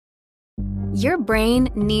Your brain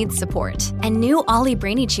needs support, and new Ollie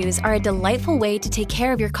Brainy Chews are a delightful way to take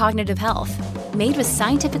care of your cognitive health. Made with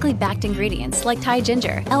scientifically backed ingredients like Thai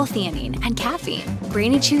ginger, L-theanine, and caffeine,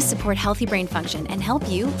 Brainy Chews support healthy brain function and help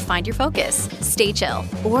you find your focus, stay chill,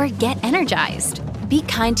 or get energized. Be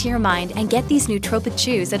kind to your mind and get these nootropic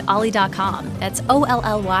chews at ollie.com. That's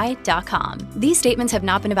OLLY.com. These statements have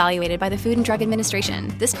not been evaluated by the Food and Drug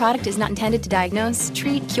Administration. This product is not intended to diagnose,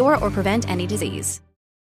 treat, cure, or prevent any disease.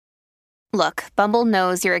 Look, Bumble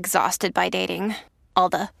knows you're exhausted by dating. All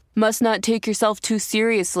the, must not take yourself too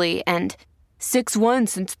seriously, and 6'1"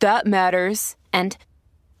 since that matters, and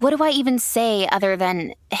what do I even say other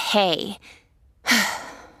than, hey?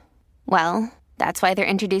 Well, that's why they're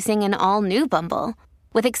introducing an all-new Bumble,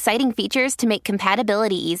 with exciting features to make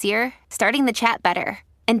compatibility easier, starting the chat better,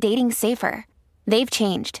 and dating safer. They've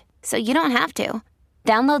changed, so you don't have to.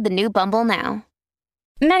 Download the new Bumble now.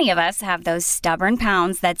 Many of us have those stubborn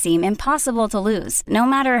pounds that seem impossible to lose, no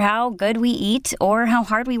matter how good we eat or how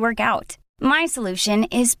hard we work out. My solution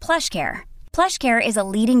is PlushCare. PlushCare is a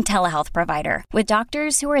leading telehealth provider with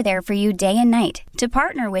doctors who are there for you day and night to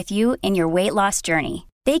partner with you in your weight loss journey.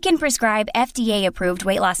 They can prescribe FDA-approved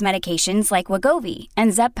weight loss medications like Wegovy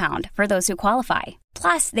and Zepbound for those who qualify.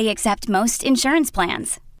 Plus, they accept most insurance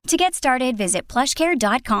plans. To get started, visit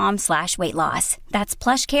plushcare.com/weightloss. That's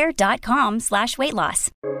plushcare.com/weightloss.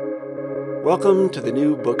 Welcome to the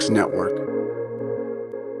New Books Network.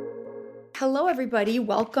 Hello, everybody.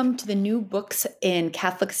 Welcome to the New Books in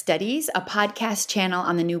Catholic Studies, a podcast channel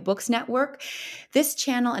on the New Books Network. This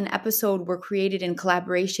channel and episode were created in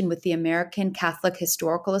collaboration with the American Catholic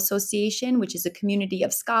Historical Association, which is a community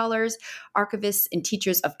of scholars, archivists, and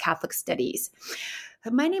teachers of Catholic studies.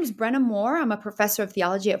 My name is Brenna Moore. I'm a professor of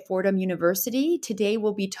theology at Fordham University. Today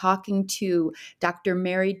we'll be talking to Dr.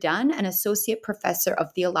 Mary Dunn, an associate professor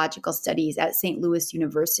of theological studies at St. Louis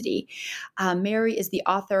University. Mary is the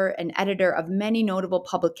author and editor of many notable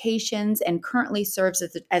publications and currently serves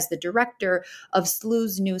as the director of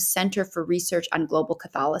SLU's new Center for Research on Global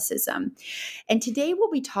Catholicism. And today we'll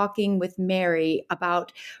be talking with Mary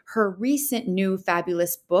about her recent new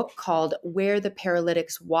fabulous book called Where the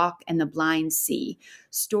Paralytics Walk and the Blind See: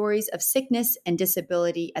 Stories of Sickness and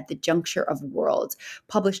Disability at the Juncture of Worlds,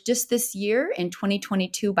 published just this year in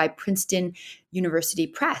 2022 by Princeton University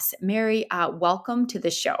Press. Mary, welcome to the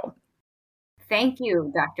show. Thank you,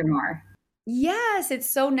 Dr. Moore. Yes, it's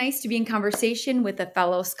so nice to be in conversation with a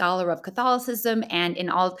fellow scholar of Catholicism and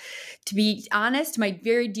to be honest, my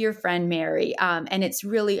very dear friend, Mary. And it's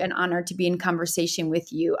really an honor to be in conversation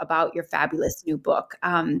with you about your fabulous new book.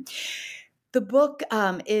 The book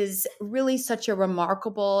is really such a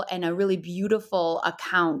remarkable and a really beautiful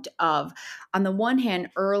account of, on the one hand,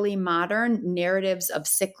 early modern narratives of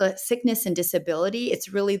sickness and disability. It's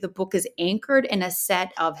really, the book is anchored in a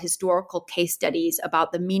set of historical case studies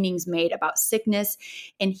about the meanings made about sickness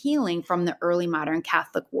and healing from the early modern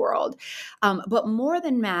Catholic world. But more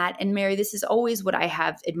than that, and Mary, this is always what I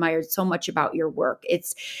have admired so much about your work.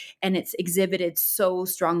 It's exhibited so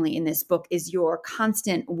strongly in this book, is your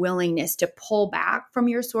constant willingness to pull back from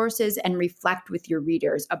your sources and reflect with your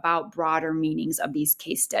readers about broader meanings of these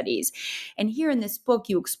case studies. And here in this book,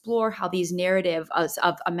 you explore how these narratives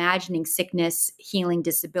of imagining sickness, healing,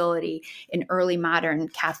 disability in early modern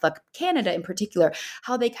Catholic Canada in particular,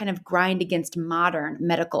 how they kind of grind against modern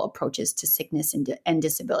medical approaches to sickness and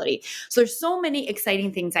disability. So there's so many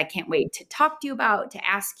exciting things I can't wait to talk to you about, to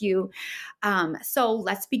ask you. So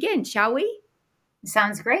let's begin, shall we?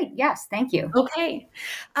 Sounds great. Yes, thank you. Okay.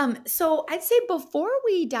 So I'd say before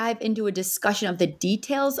we dive into a discussion of the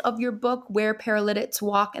details of your book, Where Paralytics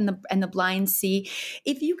Walk and the Blind See,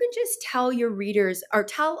 if you can just tell your readers or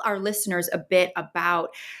tell our listeners a bit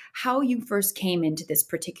about how you first came into this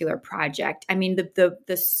particular project. I mean,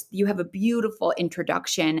 you have a beautiful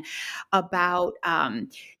introduction about,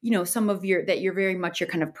 some of you're very much your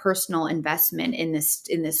kind of personal investment in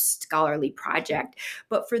this scholarly project.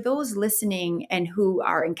 But for those listening and who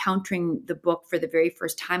are encountering the book for the very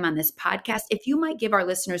first time on this podcast, if you might give our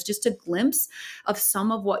listeners just a glimpse of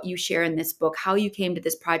some of what you share in this book, how you came to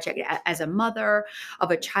this project as a mother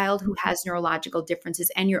of a child who has neurological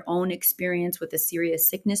differences and your own experience with a serious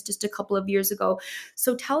sickness just a couple of years ago.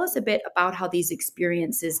 So tell us a bit about how these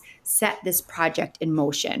experiences set this project in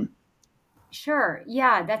motion. Sure.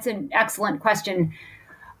 Yeah, that's an excellent question.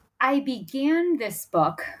 I began this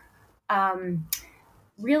book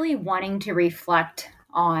really wanting to reflect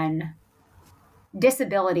on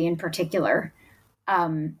disability in particular.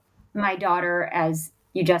 My daughter, as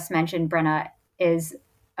you just mentioned, Brenna, is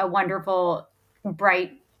a wonderful,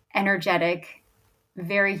 bright, energetic,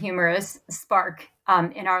 very humorous spark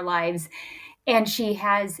in our lives. And she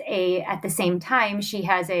has at the same time, she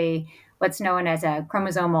has what's known as a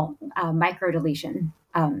chromosomal microdeletion.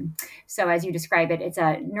 So as you describe it, it's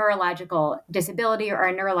a neurological disability or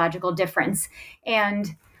a neurological difference.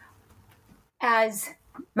 And as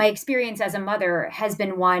my experience as a mother has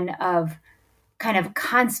been one of kind of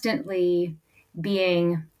constantly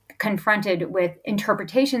being confronted with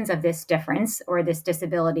interpretations of this difference or this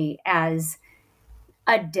disability as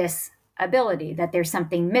a disability, that there's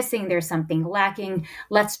something missing, there's something lacking.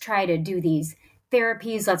 Let's try to do these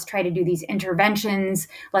therapies. Let's try to do these interventions.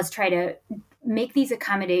 Let's try to make these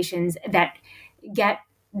accommodations that get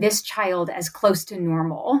this child as close to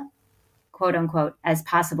normal, quote unquote, as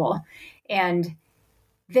possible. And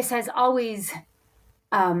this has always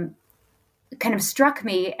kind of struck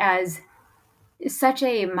me as such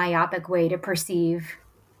a myopic way to perceive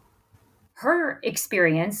her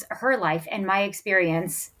experience, her life, and my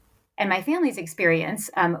experience and my family's experience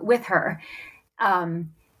with her.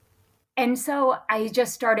 And so I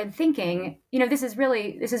just started thinking, this is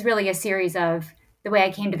really a series of, the way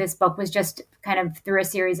I came to this book was just kind of through a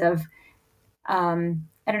series of,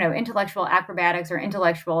 intellectual acrobatics or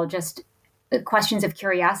intellectual just questions of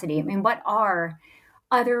curiosity. I mean, what are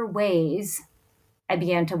other ways, I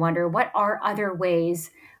began to wonder, what are other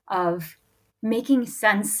ways of making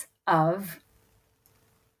sense of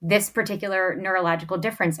this particular neurological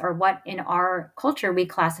difference, or what in our culture we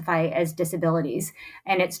classify as disabilities?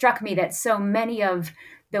 And it struck me that so many of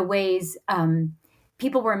the ways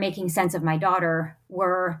people were making sense of my daughter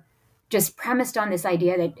were just premised on this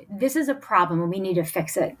idea that this is a problem and we need to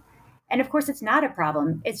fix it. And of course, it's not a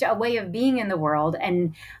problem. It's a way of being in the world.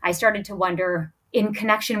 And I started to wonder, in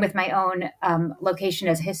connection with my own location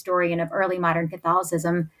as a historian of early modern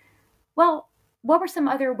Catholicism, well, what were some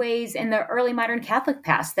other ways in the early modern Catholic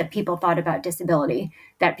past that people thought about disability,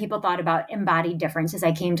 that people thought about embodied difference, as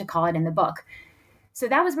I came to call it in the book? So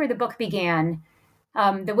that was where the book began.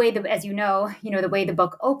 The way that, as the way the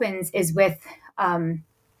book opens is with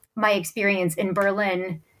my experience in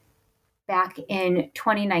Berlin back in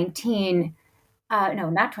 2019.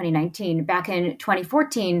 Not 2019, back in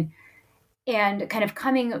 2014, and kind of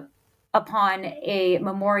coming upon a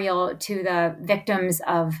memorial to the victims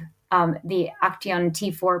of the Aktion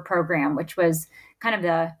T4 program, which was kind of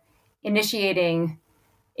the initiating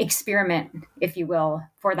experiment, if you will,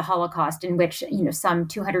 for the Holocaust, in which some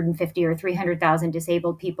 250 or 300,000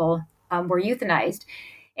 disabled people were euthanized.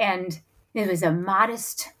 And it was a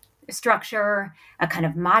modest structure, a kind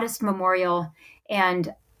of modest memorial.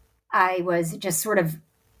 And I was just sort of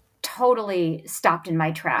totally stopped in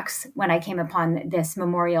my tracks when I came upon this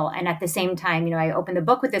memorial. And at the same time, I opened the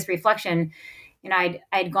book with this reflection.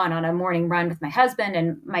 I'd gone on a morning run with my husband,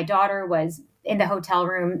 and my daughter was in the hotel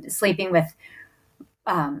room sleeping with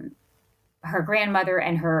her grandmother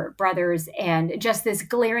and her brothers, and just this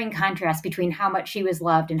glaring contrast between how much she was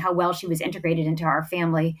loved and how well she was integrated into our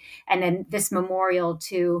family. And then this memorial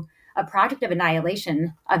to a project of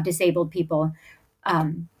annihilation of disabled people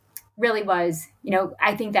really was,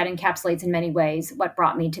 I think that encapsulates in many ways what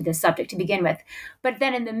brought me to this subject to begin with. But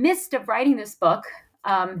then in the midst of writing this book,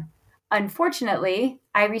 unfortunately,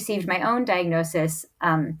 I received my own diagnosis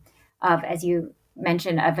of, as you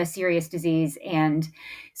mentioned, of a serious disease. And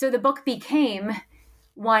so the book became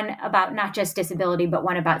one about not just disability, but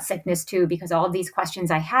one about sickness too, because all of these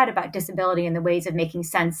questions I had about disability and the ways of making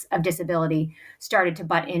sense of disability started to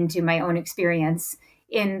butt into my own experience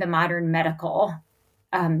in the modern medical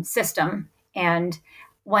system. And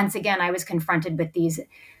once again, I was confronted with these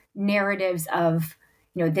narratives of,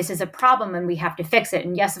 this is a problem and we have to fix it.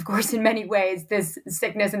 And yes, of course, in many ways, this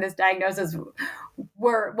sickness and this diagnosis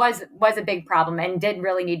was a big problem and did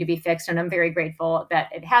really need to be fixed. And I'm very grateful that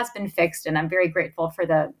it has been fixed. And I'm very grateful for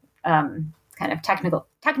the kind of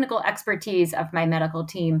technical expertise of my medical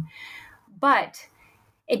team. But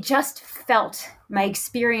it just felt, my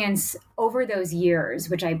experience over those years,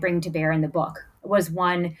 which I bring to bear in the book, was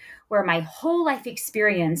one where my whole life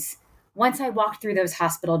experience, once I walked through those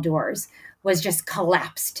hospital doors, was just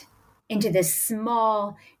collapsed into this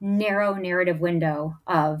small, narrow narrative window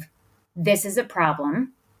of this is a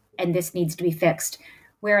problem and this needs to be fixed.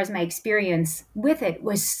 Whereas my experience with it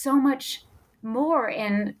was so much more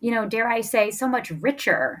and, dare I say, so much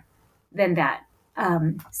richer than that.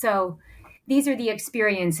 So these are the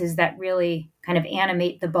experiences that really kind of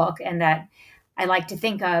animate the book, and that I like to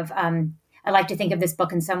think of. I like to think of this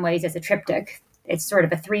book in some ways as a triptych. It's sort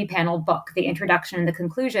of a 3-paneled book. The introduction and the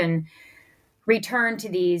conclusion return to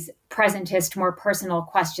these presentist, more personal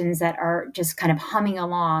questions that are just kind of humming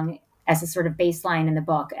along as a sort of baseline in the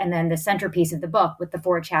book. And then the centerpiece of the book with the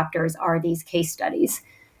 4 chapters are these case studies.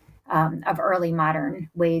 of early modern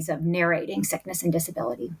ways of narrating sickness and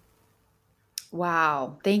disability.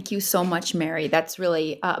 Wow. Thank you so much, Mary. That's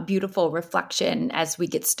really a beautiful reflection as we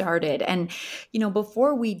get started. And,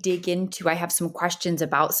 before we dig into, I have some questions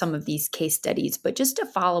about some of these case studies, but just to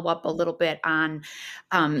follow up a little bit on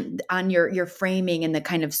your framing and the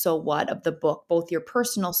kind of so what of the book, both your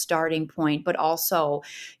personal starting point, but also,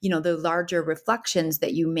 the larger reflections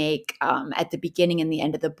that you make at the beginning and the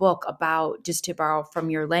end of the book about, just to borrow from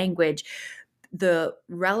your language, the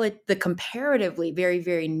comparatively very,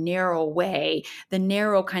 very narrow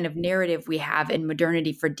kind of narrative we have in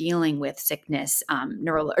modernity for dealing with sickness,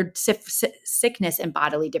 sickness and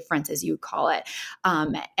bodily difference, as you call it.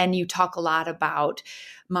 And you talk a lot about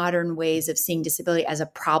modern ways of seeing disability as a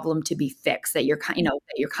problem to be fixed, that you're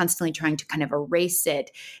constantly trying to kind of erase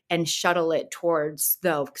it and shuttle it towards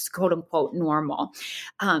the quote unquote normal.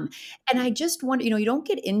 And I just wonder, you don't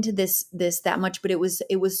get into this that much, but it was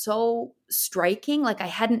so striking. Like I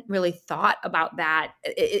hadn't really thought about that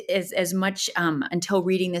as much until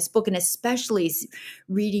reading this book, and especially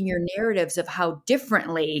reading your narratives of how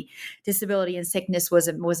differently disability and sickness was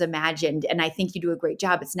imagined. And I think you do a great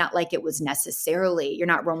job. It's not like it was necessarily, you're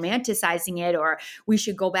not romanticizing it or we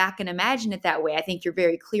should go back and imagine it that way. I think you're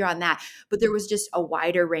very clear on that. But there was just a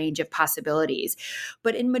wider range of possibilities.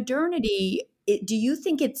 But in modernity, do you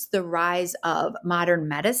think it's the rise of modern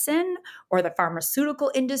medicine or the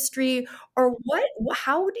pharmaceutical industry, or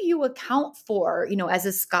how do you account for, as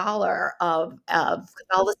a scholar of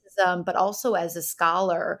Catholicism, but also as a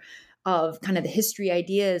scholar of kind of the history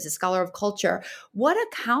ideas, a scholar of culture, what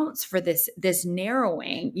accounts for this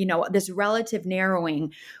narrowing, this relative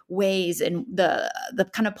narrowing ways and the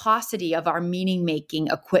kind of paucity of our meaning making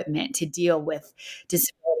equipment to deal with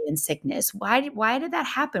disability and sickness? Why did that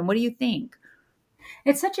happen? What do you think?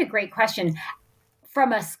 It's such a great question.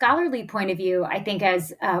 From a scholarly point of view, I think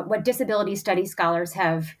as what disability studies scholars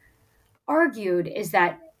have argued is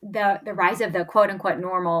that the rise of the quote unquote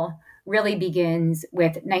normal really begins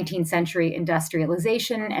with 19th century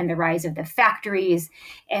industrialization and the rise of the factories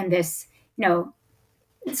and this,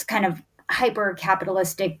 this kind of hyper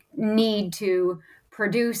capitalistic need to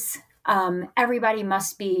produce. Everybody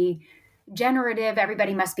must be generative.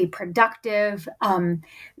 Everybody must be productive.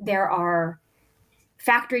 There are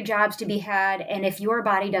factory jobs to be had. And if your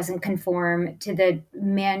body doesn't conform to the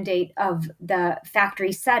mandate of the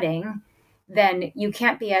factory setting, then you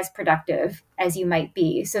can't be as productive as you might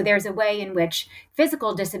be. So there's a way in which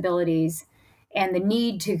physical disabilities and the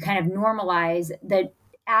need to kind of normalize the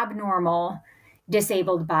abnormal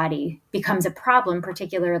disabled body becomes a problem,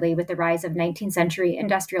 particularly with the rise of 19th century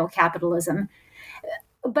industrial capitalism.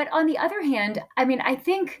 But on the other hand, I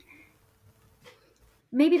think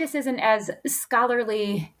maybe this isn't as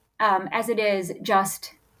scholarly as it is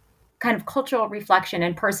just kind of cultural reflection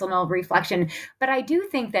and personal reflection. But I do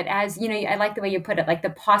think that I like the way you put it, like the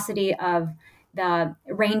paucity of the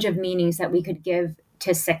range of meanings that we could give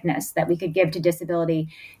to sickness, that we could give to disability.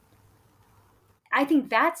 I think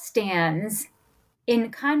that stands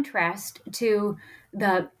in contrast to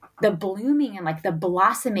the blooming and like the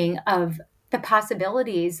blossoming of the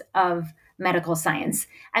possibilities of medical science.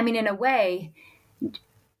 In a way,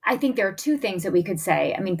 I think there are two things that we could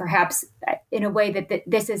say. Perhaps in a way that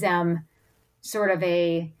this is sort of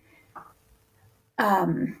a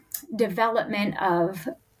development of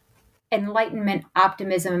Enlightenment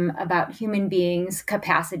optimism about human beings'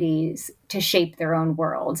 capacities to shape their own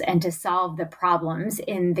worlds and to solve the problems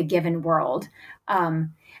in the given world.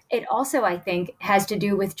 It also, I think, has to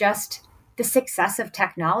do with just the success of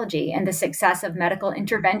technology and the success of medical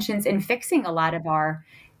interventions in fixing a lot of our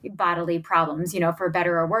bodily problems, for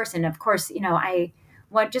better or worse. And of course, I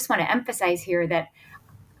just want to emphasize here that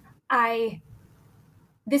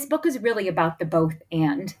this book is really about the both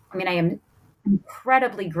and. I am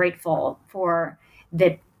incredibly grateful for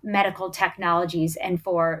the medical technologies and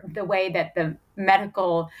for the way that the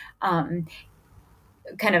medical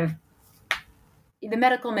the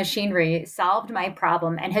medical machinery solved my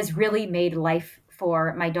problem and has really made life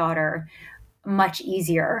for my daughter much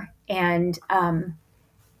easier. And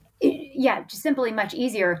just simply much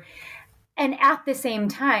easier. And at the same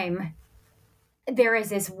time, there is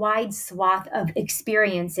this wide swath of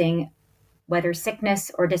experiencing whether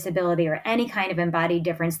sickness or disability or any kind of embodied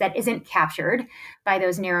difference that isn't captured by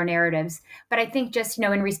those narrow narratives. But I think just,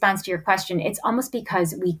 in response to your question, it's almost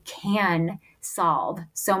because we can solve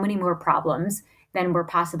so many more problems than were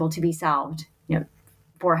possible to be solved,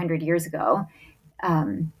 400 years ago,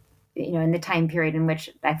 in the time period in which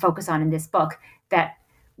I focus on in this book, that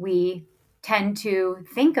we tend to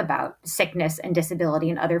think about sickness and disability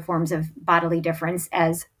and other forms of bodily difference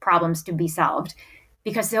as problems to be solved.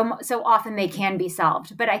 because so often they can be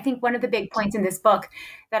solved. But I think one of the big points in this book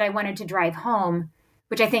that I wanted to drive home,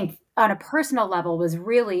 which I think on a personal level was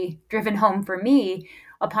really driven home for me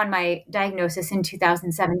upon my diagnosis in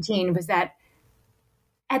 2017, was that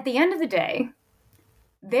at the end of the day,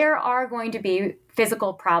 there are going to be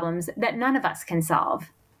physical problems that none of us can solve.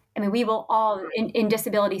 I mean, we will all, in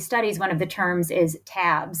disability studies, one of the terms is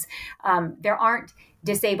TABs. There aren't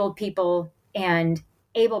disabled people and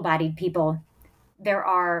able-bodied people. There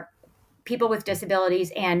are people with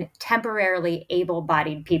disabilities and temporarily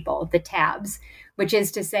able-bodied people, the TABs, which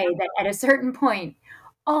is to say that at a certain point,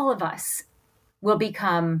 all of us will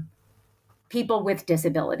become people with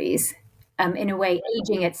disabilities. In a way,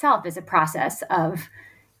 aging itself is a process of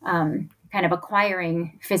kind of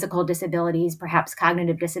acquiring physical disabilities, perhaps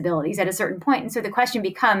cognitive disabilities at a certain point. And so the question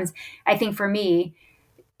becomes, I think for me,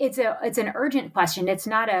 it's an urgent question. It's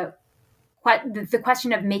not the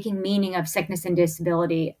question of making meaning of sickness and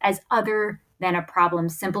disability as other than a problem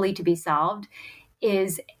simply to be solved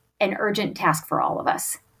is an urgent task for all of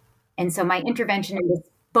us. And so my intervention in this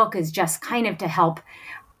book is just kind of to help.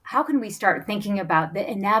 How can we start thinking about the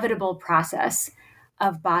inevitable process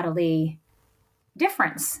of bodily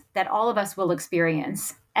difference that all of us will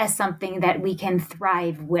experience as something that we can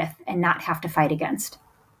thrive with and not have to fight against?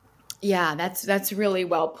 Yeah, that's really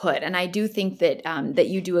well put, and I do think that that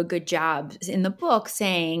you do a good job in the book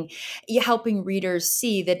saying, helping readers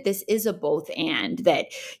see that this is a both and. That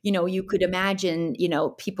you could imagine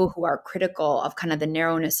people who are critical of kind of the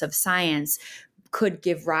narrowness of science could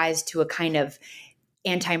give rise to a kind of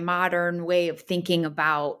anti-modern way of thinking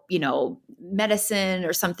about, medicine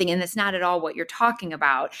or something. And that's not at all what you're talking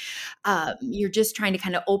about. You're just trying to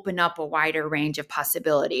kind of open up a wider range of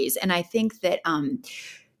possibilities. And I think that, on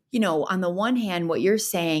the one hand, what you're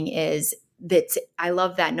saying is that I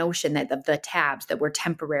love that notion that the TABs, that we're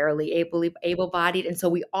temporarily able-bodied. And so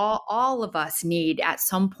we all of us need at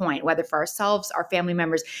some point, whether for ourselves, our family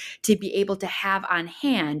members, to be able to have on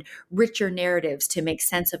hand richer narratives to make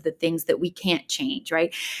sense of the things that we can't change,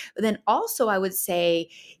 right? But then also I would say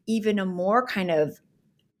even a more kind of,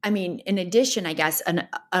 in addition, I guess,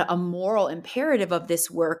 a moral imperative of this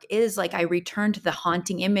work is, like, I return to the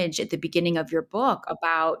haunting image at the beginning of your book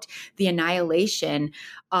about the annihilation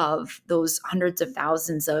of those hundreds of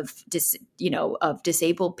thousands of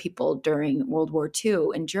disabled people during World War II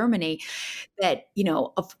in Germany.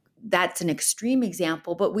 That's an extreme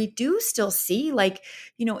example, but we do still see,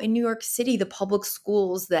 in New York City, the public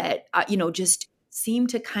schools that, just seem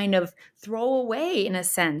to kind of throw away, in a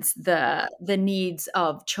sense, the needs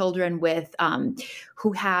of children with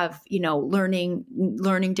who have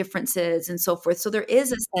learning differences and so forth. So there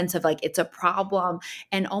is a sense of it's a problem,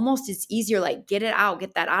 and almost it's easier get it out,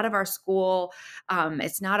 get that out of our school.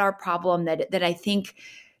 It's not our problem. That I think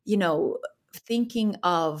thinking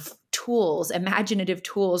of tools, imaginative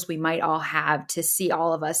tools we might all have to see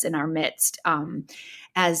all of us in our midst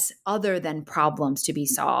as other than problems to be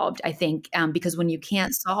solved. I think because when you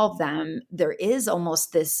can't solve them, there is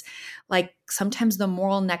almost this, sometimes the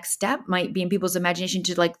moral next step might be in people's imagination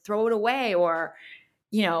to throw it away or,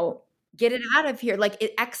 get it out of here,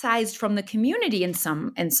 it excised from the community in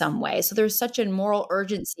some way. So there's such a moral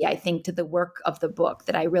urgency, I think, to the work of the book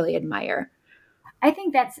that I really admire. I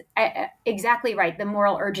think that's exactly right. The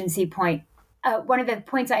moral urgency point. One of the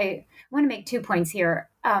points I want to make 2 points here.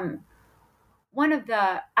 One of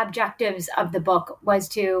the objectives of the book was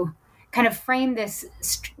to kind of frame this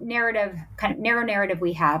narrative, kind of narrow narrative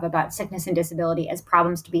we have about sickness and disability as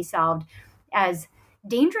problems to be solved, as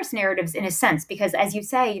dangerous narratives in a sense, because as you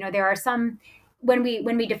say, there are some, when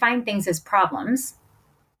we define things as problems,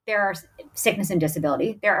 there are sickness and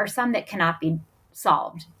disability. There are some that cannot be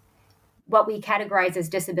solved. What we categorize as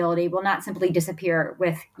disability will not simply disappear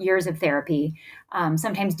with years of therapy.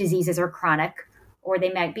 Sometimes diseases are chronic or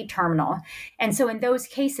they might be terminal. And so in those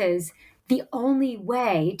cases, the only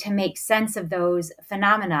way to make sense of those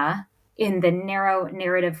phenomena in the narrow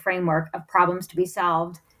narrative framework of problems to be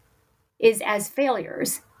solved is as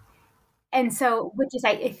failures. And so, which is,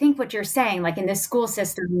 I think what you're saying, in the school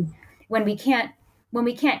system, when we can't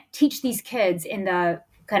teach these kids in the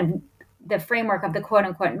kind of the framework of the quote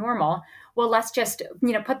unquote normal, well, let's just,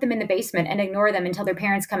 put them in the basement and ignore them until their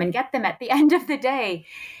parents come and get them at the end of the day.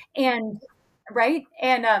 And right.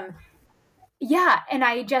 And, and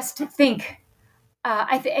I just think,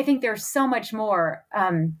 I think there's so much more,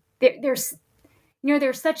 there's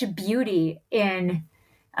such a beauty in,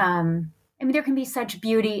 there can be such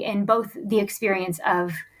beauty in both the experience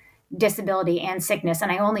of disability and sickness.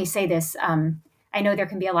 And I only say this, I know there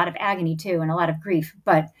can be a lot of agony too, and a lot of grief,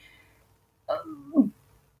 but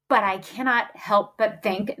I cannot help but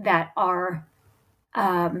think that our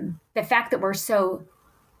the fact that we're so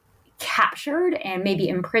captured and maybe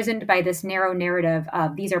imprisoned by this narrow narrative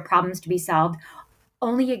of these are problems to be solved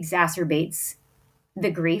only exacerbates the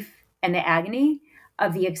grief and the agony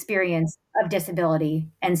of the experience of disability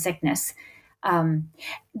and sickness.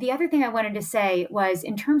 The other thing I wanted to say was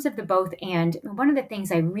in terms of the both and, one of the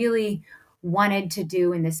things I really wanted to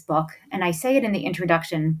do in this book, and I say it in the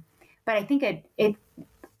introduction, but I think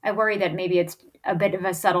I worry that maybe it's a bit of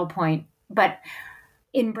a subtle point, but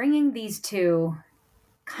in bringing these two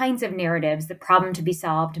kinds of narratives, the problem to be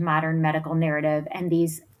solved modern medical narrative and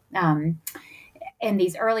these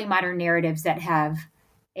early modern narratives that have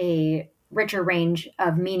a richer range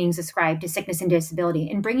of meanings ascribed to sickness and disability,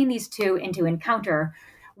 in bringing these two into encounter,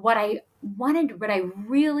 what I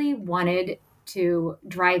really wanted to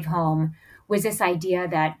drive home was this idea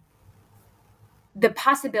that the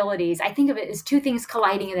possibilities, I think of it as two things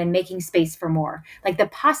colliding and then making space for more, like the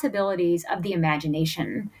possibilities of the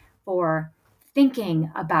imagination for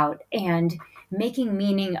thinking about and making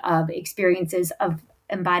meaning of experiences of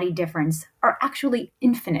embodied difference are actually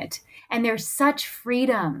infinite. And there's such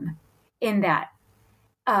freedom in that.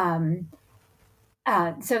 So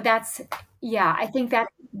that's, I think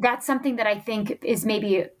that's something that I think is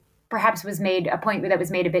maybe perhaps was made a point that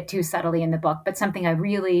was made a bit too subtly in the book, but something I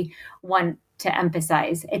really want to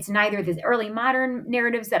emphasize. It's neither the early modern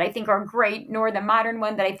narratives that I think are great, nor the modern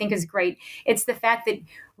one that I think is great. It's the fact that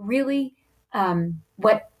really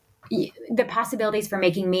what the possibilities for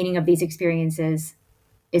making meaning of these experiences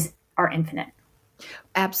are infinite.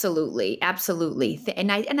 Absolutely. Absolutely.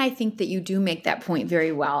 And I think that you do make that point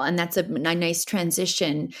very well. And that's a nice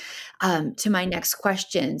transition to my next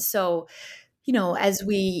question. So, as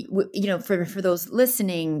we, for those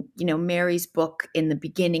listening, Mary's book in the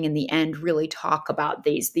beginning and the end really talk about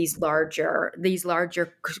these larger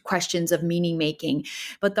questions of meaning making.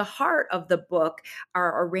 But the heart of the book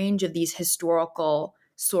are a range of these historical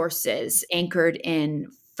sources anchored in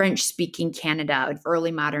French-speaking Canada, early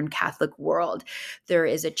modern Catholic world. There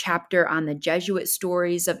is a chapter on the Jesuit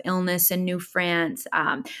stories of illness in New France.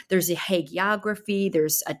 There's a hagiography.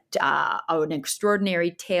 There's an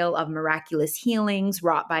extraordinary tale of miraculous healings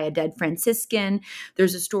wrought by a dead Franciscan.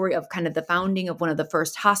 There's a story of kind of the founding of one of the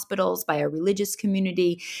first hospitals by a religious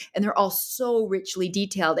community. And they're all so richly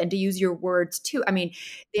detailed. And to use your words too, I mean,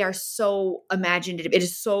 they are so imaginative. It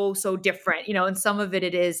is so different, and some of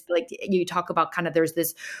it is like you talk about kind of there's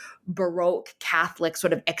this Baroque Catholic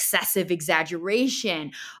sort of excessive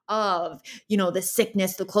exaggeration of, the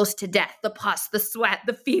sickness, the close to death, the pus, the sweat,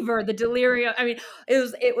 the fever, the delirium. I mean,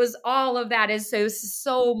 it was all of that is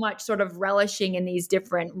so much sort of relishing in these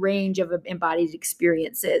different range of embodied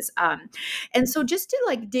experiences. And so just to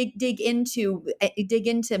like dig into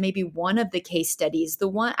maybe one of the case studies,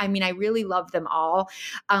 I really love them all.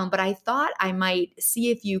 But I thought I might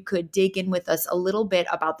see if you could dig in with us a little bit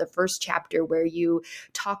about the first chapter where you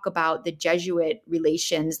talk about the Jesuit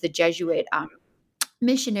relations, the Jesuit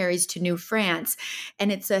missionaries to New France.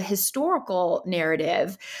 And it's a historical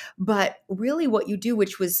narrative, but really what you do,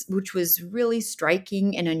 which was really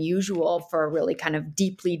striking and unusual for a really kind of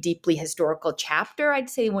deeply historical chapter, I'd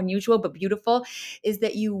say unusual, but beautiful, is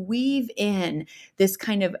that you weave in this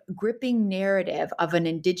kind of gripping narrative of an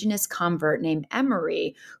indigenous convert named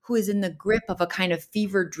Emery, who is in the grip of a kind of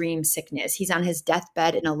fever dream sickness. He's on his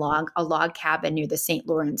deathbed in a log cabin near the St.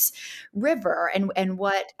 Lawrence River. And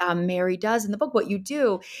what Mary does in the book, what you do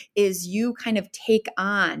is you kind of take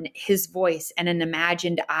on his voice and an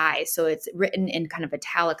imagined I. So it's written in kind of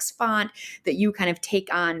italics font that you kind of take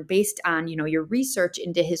on based on, your research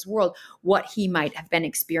into his world, what he might have been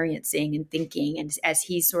experiencing and thinking. And as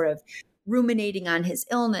he's sort of ruminating on his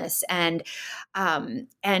illness, and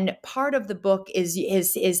part of the book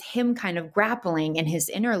is him kind of grappling in his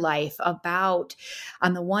inner life about,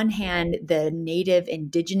 on the one hand, the native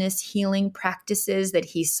indigenous healing practices that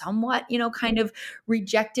he somewhat, kind of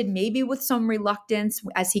rejected, maybe with some reluctance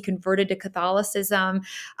as he converted to Catholicism,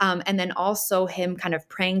 and then also him kind of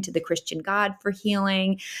praying to the Christian God for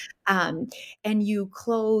healing. And you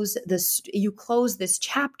close this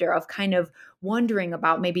chapter of kind of wondering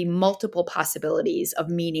about maybe multiple possibilities of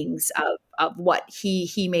meanings of what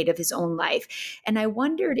he made of his own life. And I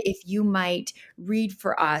wondered if you might read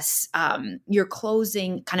for us your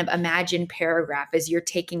closing kind of imagined paragraph as you're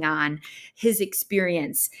taking on his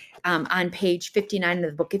experience on page 59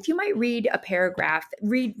 of the book. If you might read a paragraph,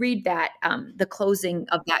 read that, the closing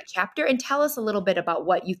of that chapter, and tell us a little bit about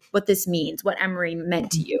what this means, what Emery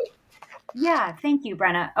meant to you. Yeah, thank you,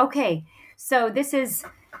 Brenna. Okay, so this is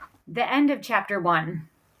the end of chapter 1.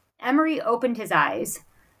 Emery opened his eyes.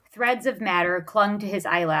 Threads of matter clung to his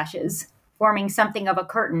eyelashes. forming something of a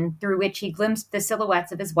curtain through which he glimpsed the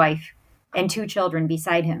silhouettes of his wife and 2 children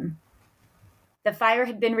beside him. The fire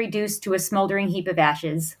had been reduced to a smoldering heap of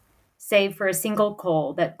ashes, save for a single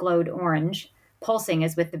coal that glowed orange, pulsing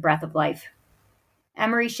as with the breath of life.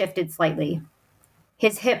 Emery shifted slightly.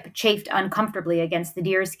 His hip chafed uncomfortably against the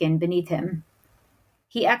deerskin beneath him.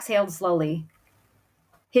 He exhaled slowly.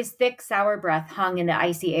 His thick, sour breath hung in the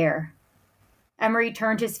icy air. Emery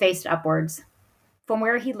turned his face upwards. From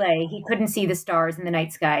where he lay, he couldn't see the stars in the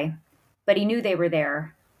night sky, but he knew they were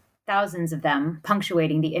there, thousands of them,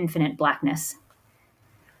 punctuating the infinite blackness.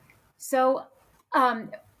 So,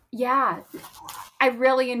 yeah, I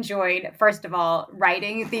really enjoyed, first of all,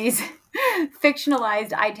 writing these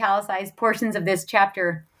fictionalized, italicized portions of this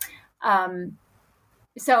chapter.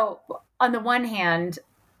 So on the one hand,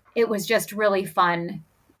 it was just really fun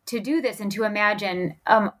to do this and to imagine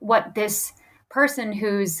what this person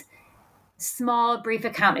whose small, brief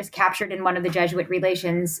account is captured in one of the Jesuit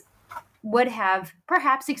relations would have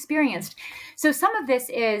perhaps experienced. So some of this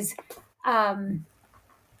is one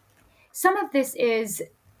of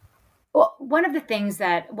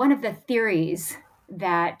the theories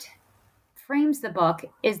that frames the book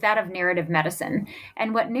is that of narrative medicine.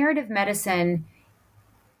 And what narrative medicine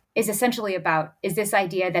is essentially about is this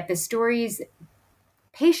idea that the stories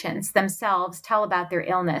patients themselves tell about their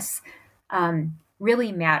illness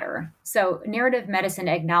really matter. So narrative medicine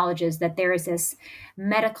acknowledges that there is this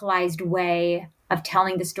medicalized way of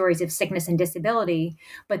telling the stories of sickness and disability,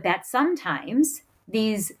 but that sometimes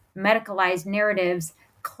these medicalized narratives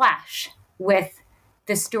clash with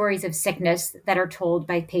the stories of sickness that are told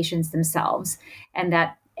by patients themselves. And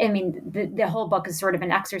that, I mean, the whole book is sort of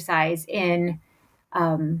an exercise in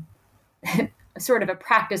sort of a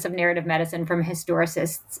practice of narrative medicine from a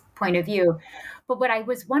historicist's point of view. But what I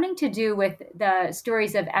was wanting to do with the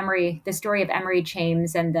stories of Emery, the story of Emery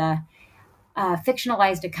James and the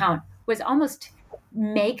fictionalized account was almost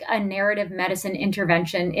make a narrative medicine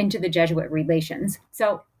intervention into the Jesuit relations.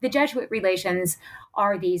 So the Jesuit relations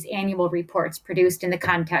are these annual reports produced in the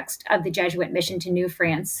context of the Jesuit mission to New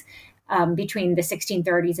France between the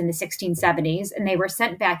 1630s and the 1670s. And they were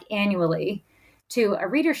sent back annually to a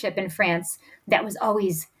readership in France that was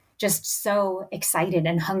always just so excited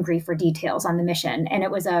and hungry for details on the mission. And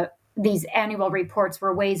it was these annual reports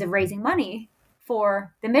were ways of raising money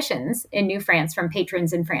for the missions in New France from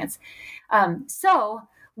patrons in France. So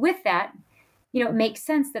with that, it makes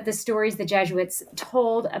sense that the stories the Jesuits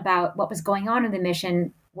told about what was going on in the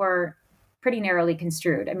mission were pretty narrowly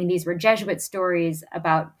construed. I mean, these were Jesuit stories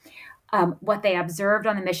about what they observed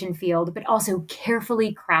on the mission field, but also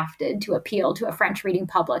carefully crafted to appeal to a French reading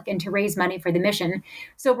public and to raise money for the mission.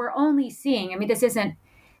 So we're only seeing,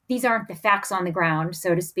 these aren't the facts on the ground,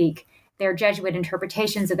 so to speak. They're Jesuit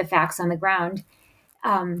interpretations of the facts on the ground.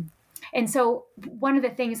 And so one of the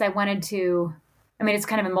things I wanted to, it's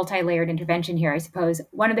kind of a multi-layered intervention here, I suppose.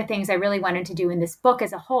 One of the things I really wanted to do in this book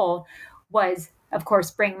as a whole was, of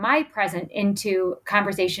course, bring my present into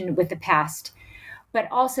conversation with the past, but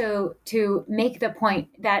also to make the point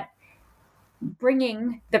that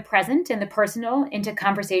bringing the present and the personal into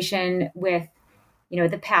conversation with,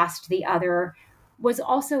 the past, the other, was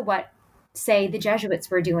also what, say, the Jesuits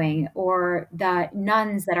were doing, or the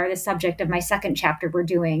nuns that are the subject of my second chapter were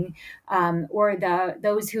doing, or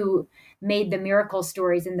those who made the miracle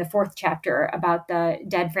stories in the fourth chapter about the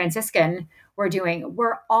dead Franciscan were doing.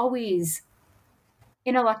 We're always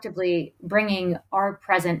ineluctably bringing our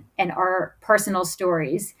present and our personal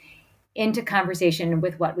stories into conversation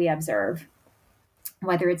with what we observe,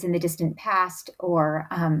 whether it's in the distant past or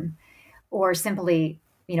simply,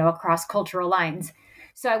 across cultural lines.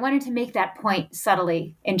 So I wanted to make that point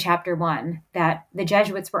subtly in chapter 1, that the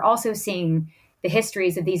Jesuits were also seeing the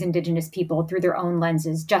histories of these indigenous people through their own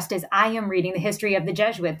lenses, just as I am reading the history of the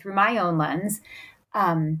Jesuit through my own lens.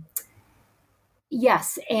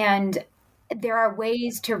 Yes, and there are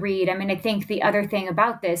ways to read. I think the other thing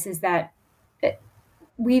about this is that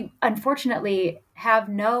we unfortunately have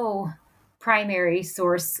no primary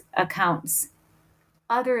source accounts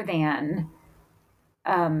other than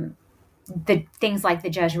the things like the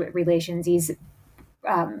Jesuit relations,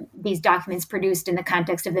 these documents produced in the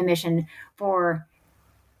context of the mission for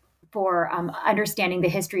understanding the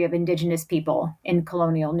history of indigenous people in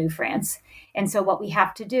colonial New France. And so what we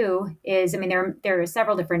have to do is, there are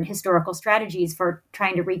several different historical strategies for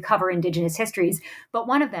trying to recover indigenous histories, but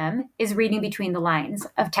one of them is reading between the lines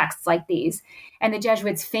of texts like these. And the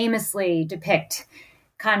Jesuits famously depict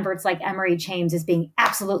converts like Emery James as being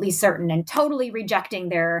absolutely certain and totally rejecting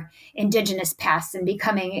their indigenous past and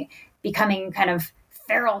becoming kind of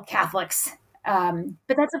feral Catholics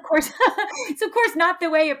But that's of course, it's of course not the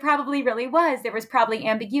way it probably really was. There was probably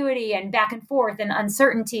ambiguity and back and forth and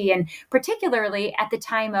uncertainty, and particularly at the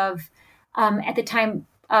time of,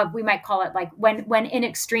 we might call it like when in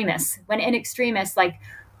extremis, like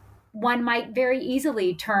one might very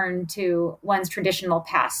easily turn to one's traditional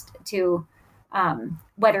past to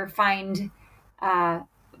whether find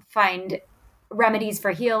remedies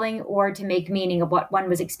for healing or to make meaning of what one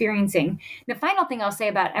was experiencing. The final thing I'll say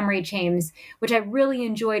about Emery James, which I really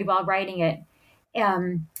enjoyed while writing it,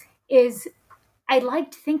 is I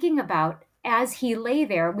liked thinking about as he lay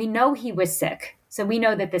there. We know he was sick, so we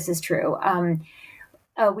know that this is true.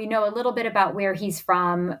 We know a little bit about where he's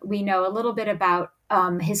from. We know a little bit about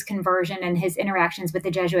his conversion and his interactions with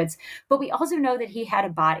the Jesuits, but we also know that he had a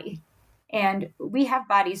body, and we have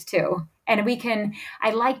bodies too. And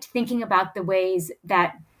I liked thinking about the ways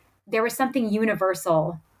that there was something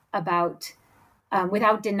universal about,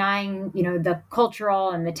 without denying, the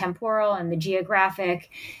cultural and the temporal and the geographic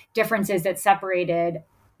differences that separated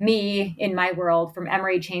me in my world from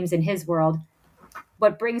Emery James in his world.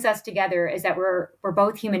 What brings us together is that we're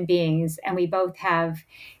both human beings, and we both have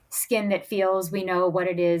skin that feels. We know what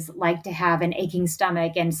it is like to have an aching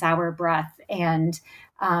stomach and sour breath and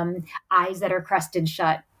eyes that are crusted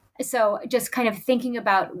shut. So just kind of thinking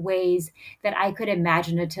about ways that I could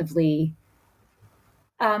imaginatively,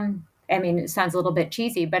 it sounds a little bit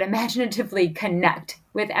cheesy, but imaginatively connect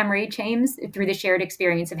with Emery James through the shared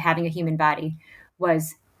experience of having a human body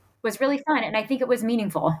was really fun. And I think it was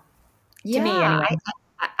meaningful to me anyway.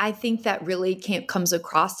 I think that really comes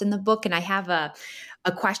across in the book. And I have a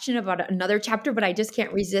question about another chapter, but I just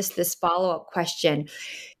can't resist this follow-up question.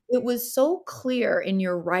 It was so clear in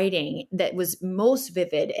your writing that was most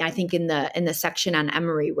vivid, I think, in the section on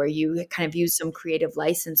Emery, where you kind of used some creative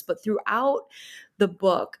license, but throughout the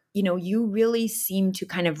book, you really seem to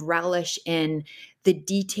kind of relish in the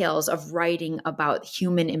details of writing about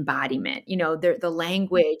human embodiment. The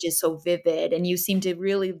language is so vivid, and you seem to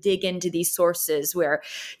really dig into these sources where,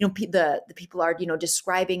 the people are,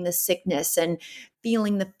 describing the sickness and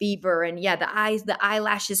feeling the fever, and the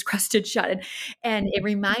eyelashes crusted shut. And it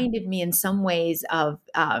reminded me in some ways of,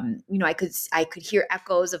 I could hear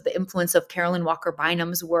echoes of the influence of Carolyn Walker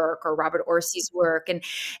Bynum's work or Robert Orsi's work.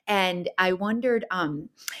 And I wondered,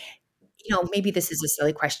 maybe this is a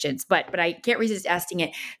silly question, but I can't resist asking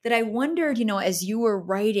it, that I wondered, as you were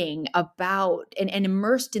writing about and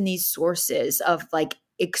immersed in these sources of like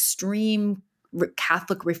extreme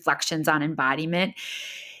Catholic reflections on embodiment,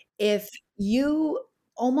 if you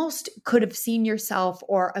almost could have seen yourself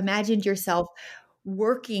or imagined yourself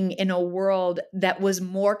working in a world that was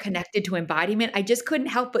more connected to embodiment. I just couldn't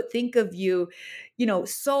help but think of you,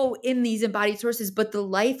 so in these embodied sources, but the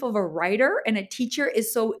life of a writer and a teacher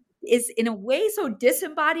is in a way so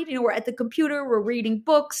disembodied. We're at the computer, we're reading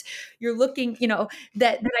books, you're looking,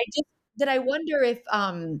 that I wonder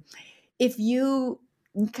if you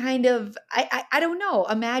kind of, I don't know,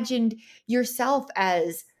 imagined yourself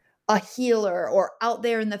as a healer or out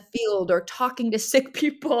there in the field or talking to sick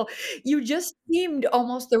people. You just seemed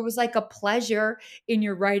almost, there was like a pleasure in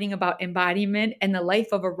your writing about embodiment, and the life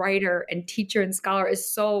of a writer and teacher and scholar is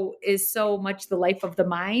so much the life of the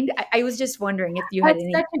mind. I was just wondering if you had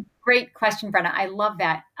any. That's such a great question, Brenna. I love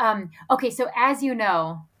that. Okay. So as you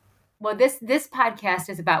know, well, this podcast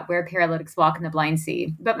is about where paralytics walk and the blind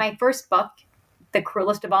see, but my first book, The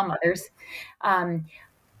Cruelest of All Mothers,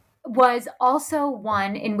 was also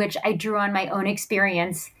one in which I drew on my own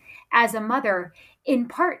experience as a mother in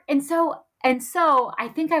part. And so I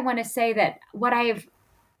think I want to say that what I've,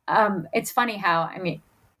 it's funny how,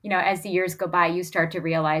 as the years go by, you start to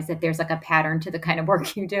realize that there's like a pattern to the kind of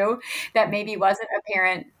work you do that maybe wasn't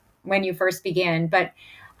apparent when you first began. But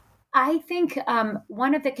I think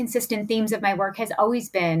one of the consistent themes of my work has always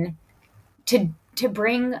been to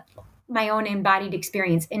bring my own embodied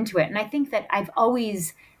experience into it. And I think that I've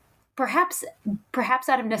always, perhaps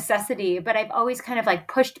out of necessity, but I've always kind of like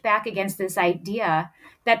pushed back against this idea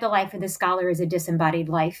that the life of the scholar is a disembodied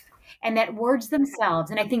life, and that words themselves,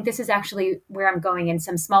 and I think this is actually where I'm going in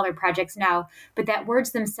some smaller projects now, but that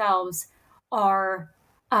words themselves are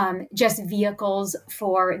just vehicles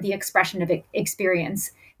for the expression of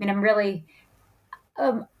experience. I'm really,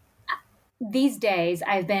 these days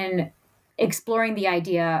I've been exploring the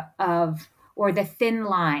idea of, or the thin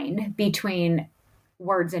line between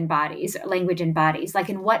words and bodies, language and bodies. Like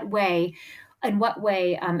in what way,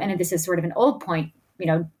 and this is sort of an old point,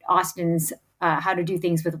 Austin's How to Do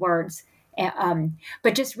Things with Words,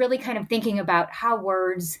 but just really kind of thinking about how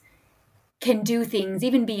words can do things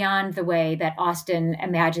even beyond the way that Austen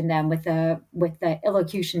imagined them with the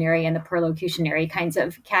illocutionary and the perlocutionary kinds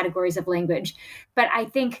of categories of language. But I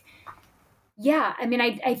think, yeah, I mean,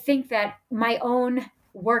 I think that my own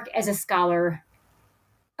work as a scholar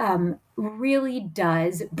really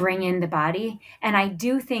does bring in the body. And I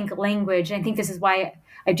do think language, I think this is why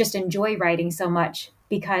I just enjoy writing so much,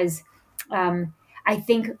 because I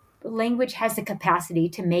think language has the capacity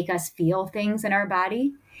to make us feel things in our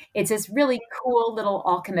body. It's this really cool little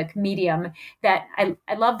alchemic medium that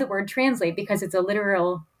I love the word translate, because it's a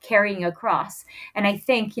literal carrying across. And I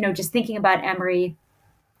think, just thinking about Emery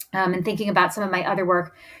and thinking about some of my other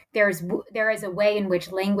work, there is a way in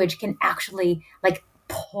which language can actually like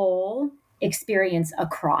pull experience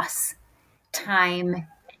across time,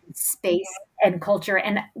 space, and culture.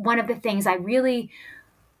 And one of the things I really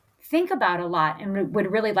think about a lot and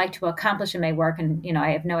would really like to accomplish in my work, and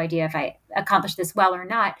I have no idea if I accomplish this well or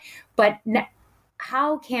not, but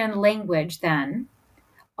how can language then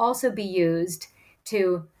also be used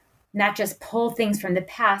to not just pull things from the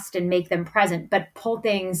past and make them present, but pull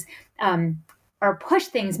things or push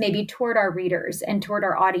things maybe toward our readers and toward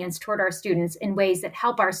our audience, toward our students, in ways that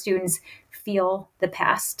help our students feel the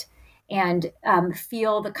past and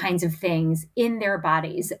feel the kinds of things in their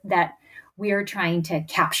bodies that we are trying to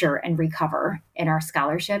capture and recover in our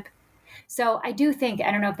scholarship. So I do think, I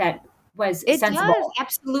don't know if that was sensible. Does,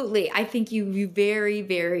 absolutely. I think you very,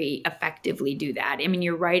 very effectively do that. I mean,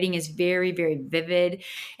 your writing is very, very vivid.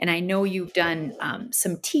 And I know you've done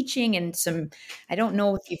some teaching and I don't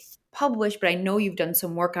know if you've published, but I know you've done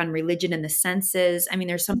some work on religion and the senses. I mean,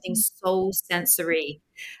 there's something so sensory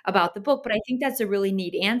about the book, but I think that's a really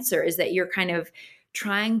neat answer, is that you're kind of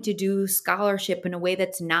trying to do scholarship in a way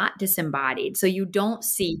that's not disembodied. So you don't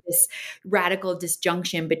see this radical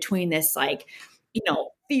disjunction between this, like,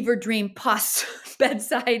 fever dream pus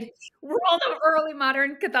bedside world of early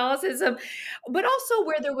modern Catholicism, but also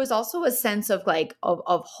where there was also a sense of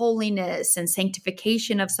of holiness and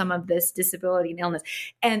sanctification of some of this disability and illness,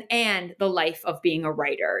 and the life of being a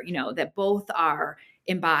writer, that both are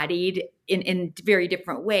embodied in very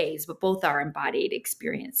different ways, but both are embodied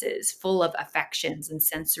experiences full of affections and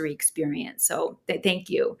sensory experience. So thank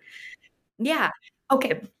you. Yeah.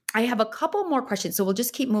 Okay. I have a couple more questions, so we'll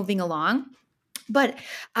just keep moving along. But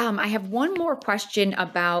I have one more question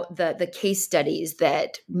about the case studies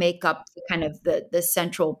that make up kind of the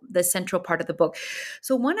central part of the book.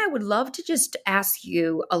 So one, I would love to just ask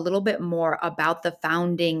you a little bit more about the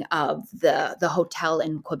founding of the hotel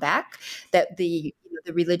in Quebec that the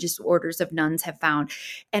religious orders of nuns have found.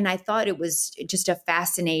 And I thought it was just a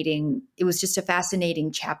fascinating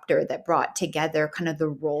chapter that brought together kind of the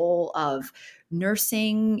role of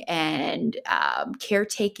nursing and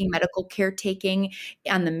medical caretaking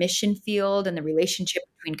on the mission field, and the relationship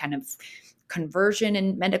between kind of conversion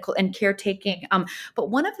and medical and caretaking. But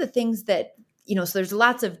one of the things that, so there's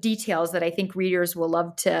lots of details that I think readers will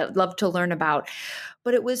love to learn about,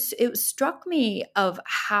 but it struck me of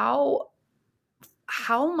how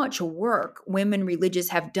much work women religious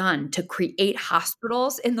have done to create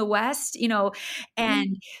hospitals in the West,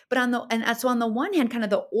 but on the one hand, kind of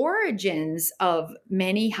the origins of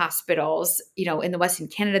many hospitals, in the West, in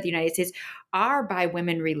Canada, the United States, are by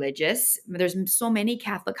women religious. There's so many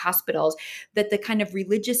Catholic hospitals that the kind of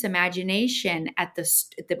religious imagination at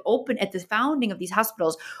the founding of these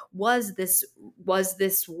hospitals was this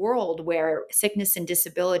world where sickness and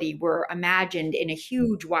disability were imagined in a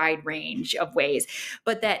huge wide range of ways,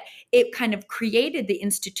 but that it kind of created the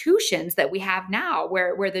institutions that we have now,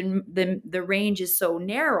 where the range is so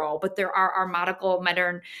narrow, but there are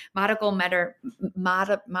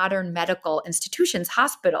modern medical institutions,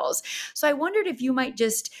 hospitals. So I wondered if you might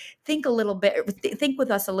just think with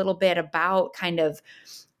us a little bit about kind of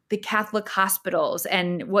the Catholic hospitals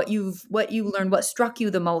and what you learned, what struck you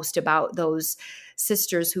the most about those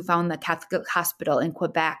sisters who found the Catholic hospital in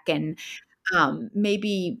Quebec, and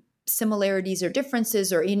maybe similarities or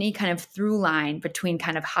differences or any kind of through line between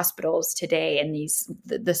kind of hospitals today and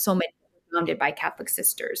the so many founded by Catholic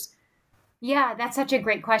sisters. Yeah, that's such a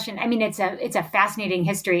great question. I mean, it's a fascinating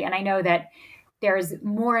history, and I know that there's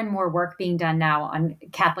more and more work being done now on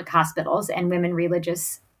Catholic hospitals and women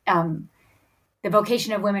religious, the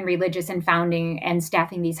vocation of women religious in founding and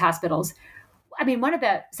staffing these hospitals. I mean,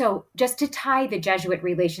 so just to tie the Jesuit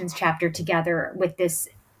relations chapter together with this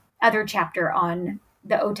other chapter on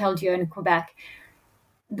the Hôtel Dieu in Quebec,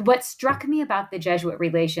 what struck me about the Jesuit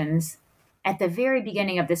relations at the very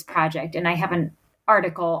beginning of this project, and I have an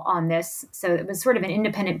article on this, so it was sort of an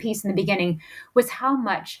independent piece in the beginning, was how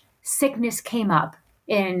much sickness came up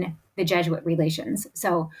in the Jesuit relations.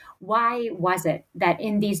 So why was it that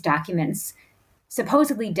in these documents,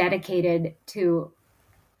 supposedly dedicated to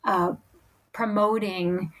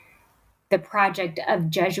promoting the project of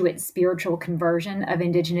Jesuit spiritual conversion of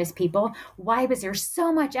indigenous people, why was there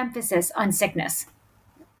so much emphasis on sickness?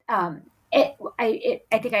 I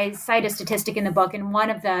think I cite a statistic in the book. In one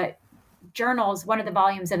of the journals, one of the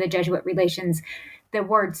volumes of the Jesuit Relations, the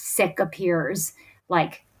word sick appears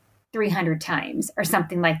like 300 times or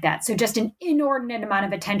something like that. So just an inordinate amount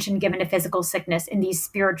of attention given to physical sickness in these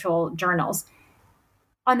spiritual journals.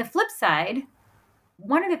 On the flip side,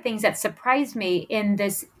 one of the things that surprised me in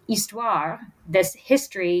this histoire, this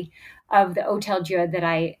history of the Hôtel Dieu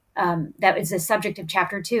that is the subject of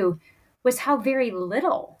chapter 2, was how very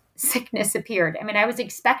little sickness appeared. I mean, I was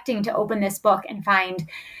expecting to open this book and find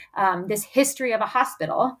this history of a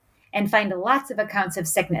hospital and find lots of accounts of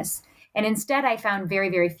sickness. And instead, I found very,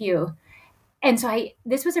 very few. And so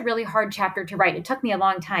this was a really hard chapter to write. It took me a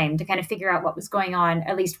long time to kind of figure out what was going on,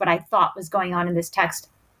 at least what I thought was going on in this text.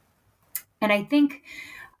 And I think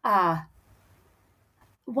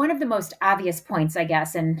one of the most obvious points, I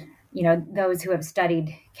guess, and those who have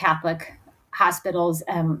studied Catholic hospitals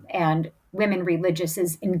and women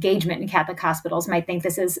religious' engagement in Catholic hospitals might think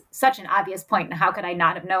this is such an obvious point, and how could I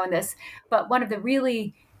not have known this? But one of the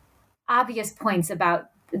really obvious points about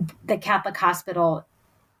the Catholic hospital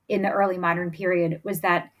in the early modern period was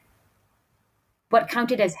that what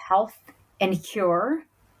counted as health and cure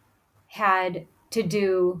had to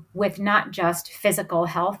do with not just physical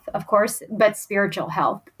health, of course, but spiritual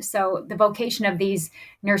health. So the vocation of these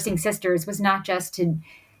nursing sisters was not just to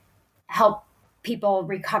help people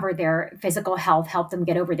recover their physical health, help them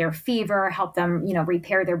get over their fever, help them,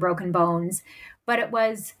 repair their broken bones, but it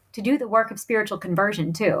was to do the work of spiritual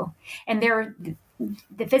conversion too. And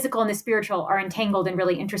the physical and the spiritual are entangled in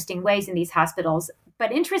really interesting ways in these hospitals.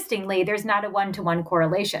 But interestingly, there's not a one-to-one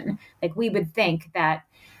correlation. Like we would think that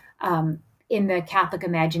in the Catholic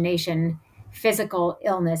imagination, physical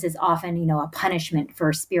illness is often, a punishment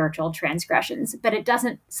for spiritual transgressions. But it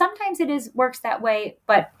doesn't. Sometimes it works that way,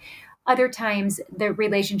 but other times the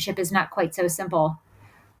relationship is not quite so simple.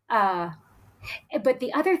 But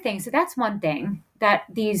the other thing, so that's one thing, that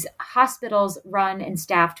these hospitals run and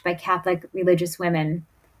staffed by Catholic religious women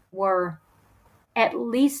were at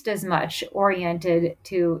least as much oriented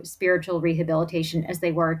to spiritual rehabilitation as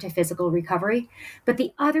they were to physical recovery. But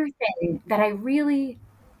the other thing that I really,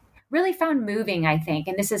 really found moving, I think,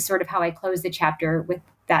 and this is sort of how I close the chapter with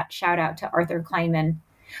that shout out to Arthur Kleinman.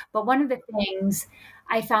 But one of the things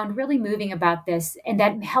I found really moving about this, and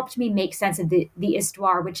that helped me make sense of the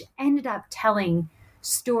histoire, which ended up telling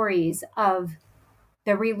stories of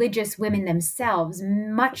the religious women themselves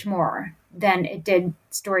much more than it did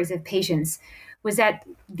stories of patients, was that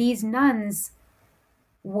these nuns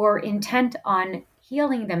were intent on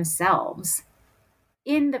healing themselves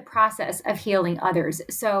in the process of healing others.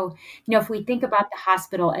 So, if we think about the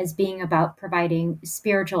hospital as being about providing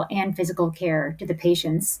spiritual and physical care to the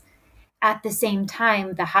patients, at the same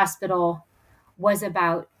time, the hospital was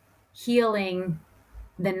about healing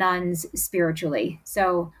the nuns spiritually,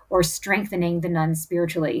 or strengthening the nuns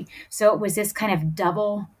spiritually. So it was this kind of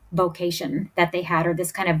double vocation that they had, or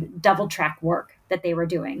this kind of double track work that they were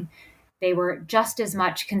doing. They were just as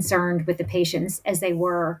much concerned with the patients as they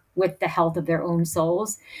were with the health of their own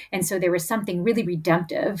souls. And so there was something really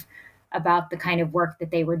redemptive about the kind of work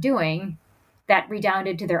that they were doing that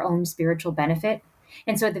redounded to their own spiritual benefit.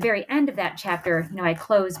 And so at the very end of that chapter, I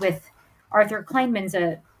close with Arthur Kleinman's,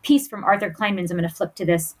 a piece from Arthur Kleinman's, I'm going to flip to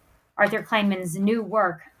this, Arthur Kleinman's new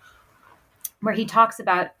work, where he talks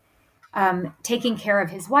about taking care of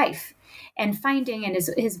his wife and finding, and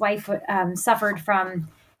his wife suffered from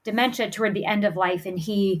dementia toward the end of life, and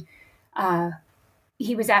he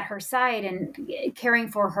was at her side and caring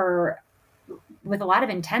for her with a lot of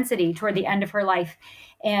intensity toward the end of her life.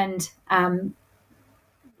 And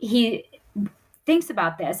he thinks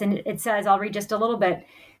about this, and it says, I'll read just a little bit.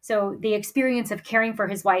 So the experience of caring for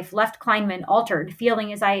his wife left Kleinman altered,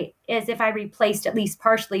 feeling as if I replaced at least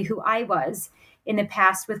partially who I was in the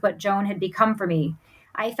past with what Joan had become for me.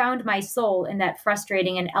 I found my soul in that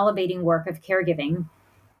frustrating and elevating work of caregiving.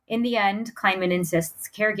 In the end, Kleinman insists,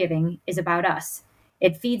 caregiving is about us.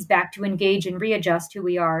 It feeds back to engage and readjust who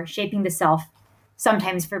we are, shaping the self,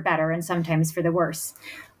 sometimes for better and sometimes for the worse.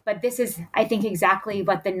 But this is, I think, exactly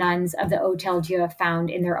what the nuns of the Hôtel Dieu found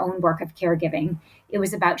in their own work of caregiving. It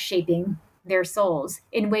was about shaping their souls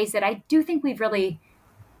in ways that I do think we've really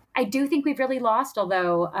lost.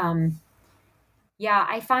 Although,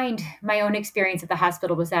 I find my own experience at the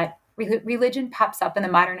hospital was that religion pops up in the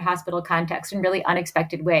modern hospital context in really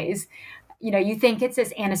unexpected ways. you think it's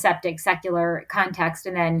this antiseptic secular context,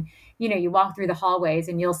 and then, you walk through the hallways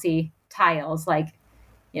and you'll see tiles like,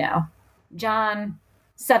 John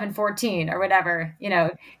 7:14 or whatever,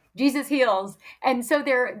 Jesus heals. And so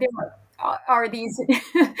there are these,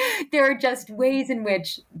 there are just ways in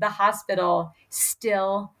which the hospital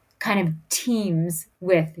still kind of teems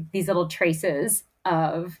with these little traces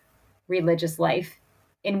of religious life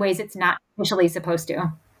in ways it's not initially supposed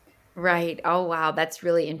to. Right. Oh, wow. That's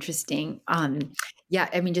really interesting. Yeah.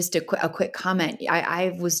 I mean, just a quick comment.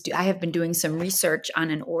 I have been doing some research on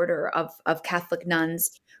an order of Catholic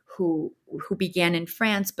nuns who began in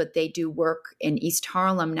France, but they do work in East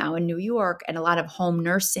Harlem now in New York, and a lot of home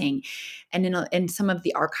nursing. And in some of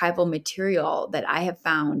the archival material that I have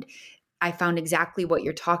found, I found exactly what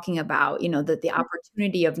you're talking about, the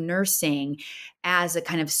opportunity of nursing as a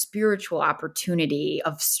kind of spiritual opportunity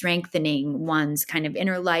of strengthening one's kind of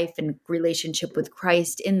inner life and relationship with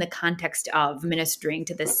Christ in the context of ministering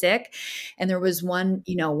to the sick. And there was one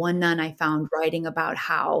nun I found writing about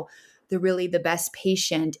how the best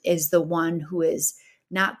patient is the one who is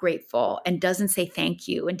not grateful and doesn't say thank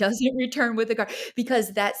you and doesn't return with a card,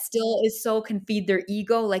 because that still is so can feed their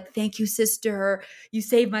ego. Like, thank you, sister. You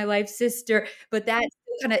saved my life, sister. But that's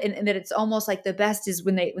kind of, and that it's almost like the best is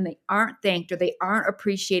when they aren't thanked or they aren't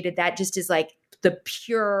appreciated. That just is like the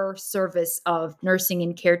pure service of nursing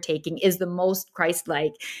and caretaking is the most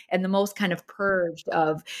Christ-like and the most kind of purged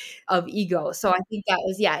of ego. So I think that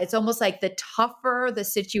was, it's almost like the tougher the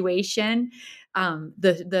situation,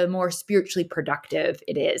 the more spiritually productive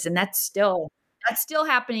it is. And that's still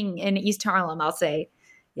happening in East Harlem, I'll say.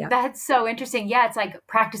 Yeah. That's so interesting. Yeah. It's like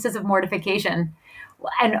practices of mortification.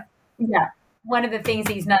 And one of the things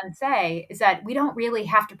these nuns say is that we don't really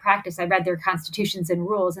have to practice. I read their constitutions and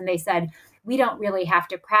rules, and they said, we don't really have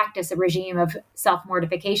to practice a regime of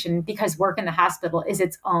self-mortification because work in the hospital is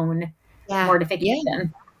its own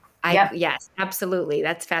mortification. Yes, absolutely.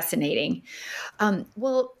 That's fascinating.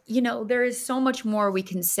 Well, there is so much more we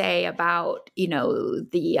can say about,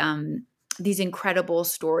 these incredible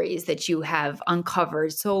stories that you have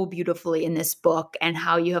uncovered so beautifully in this book, and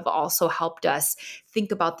how you have also helped us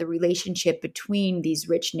think about the relationship between these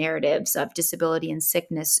rich narratives of disability and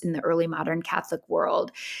sickness in the early modern Catholic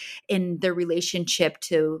world, in the relationship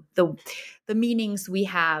to the meanings we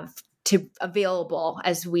have available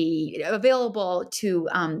to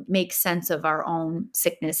make sense of our own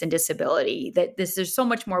sickness and disability. There's so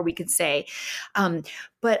much more we could say.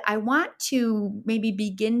 But I want to maybe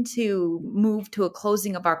begin to move to a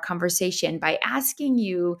closing of our conversation by asking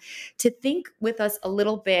you to think with us a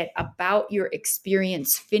little bit about your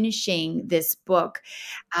experience finishing this book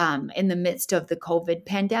in the midst of the COVID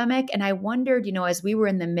pandemic. And I wondered, as we were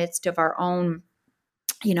in the midst of our own,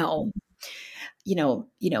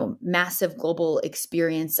 massive global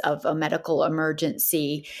experience of a medical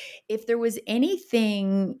emergency, if there was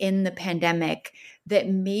anything in the pandemic that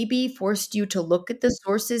maybe forced you to look at the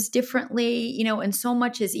sources differently, and so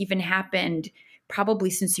much has even happened probably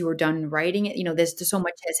since you were done writing it. There's so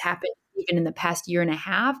much has happened even in the past year and a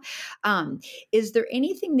half. Is there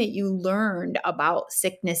anything that you learned about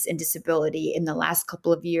sickness and disability in the last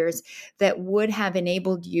couple of years that would have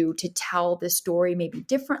enabled you to tell the story maybe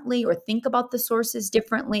differently, or think about the sources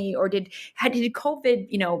differently? Or did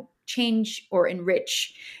COVID, change or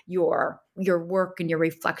enrich your work and your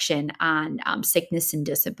reflection on sickness and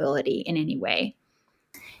disability in any way?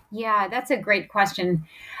 Yeah, that's a great question.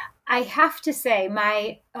 I have to say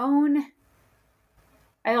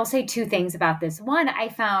I'll say two things about this. One, I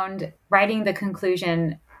found writing the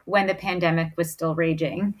conclusion when the pandemic was still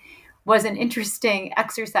raging was an interesting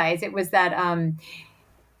exercise. It was that,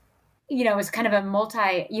 it was kind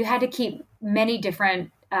of you had to keep many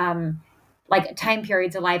different time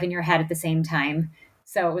periods alive in your head at the same time.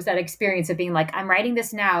 So it was that experience of being like, I'm writing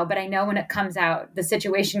this now, but I know when it comes out, the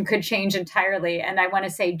situation could change entirely. And I want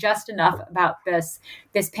to say just enough about this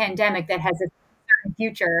pandemic that has a certain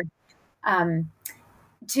future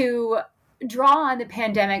to draw on the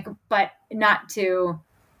pandemic, but not to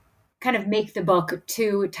kind of make the book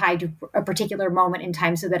too tied to a particular moment in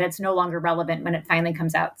time so that it's no longer relevant when it finally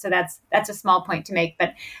comes out. So that's a small point to make,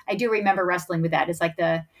 but I do remember wrestling with that. It's like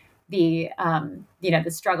the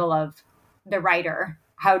struggle of the writer.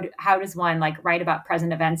 How does one write about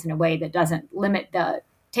present events in a way that doesn't limit the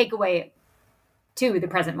takeaway to the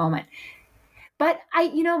present moment? But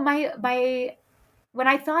when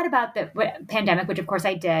I thought about the pandemic, which of course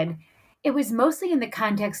I did, it was mostly in the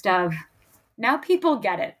context of now people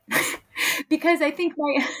get it. because I think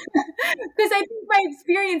my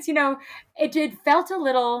experience, it felt a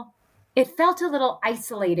little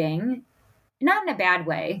isolating, not in a bad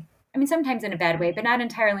way, I mean, sometimes in a bad way, but not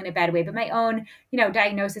entirely in a bad way, but my own,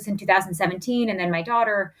 diagnosis in 2017 and then my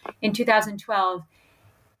daughter in 2012,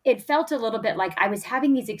 it felt a little bit like I was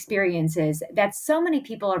having these experiences that so many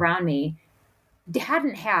people around me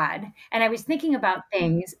hadn't had. And I was thinking about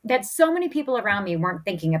things that so many people around me weren't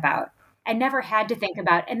thinking about and never had to think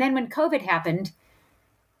about. And then when COVID happened,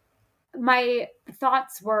 my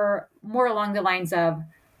thoughts were more along the lines of,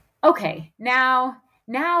 okay, now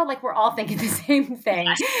like we're all thinking the same thing.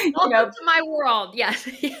 Welcome to my world. Yes.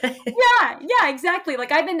 Yeah, exactly.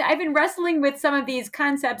 Like I've been wrestling with some of these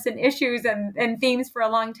concepts and issues and themes for a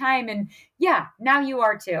long time. And yeah, now you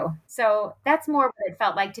are too. So that's more what it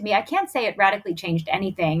felt like to me. I can't say it radically changed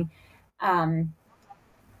anything.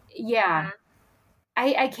 Yeah,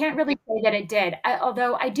 I can't really say that it did.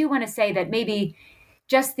 Although I do want to say that maybe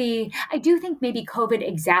I do think maybe COVID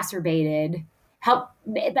exacerbated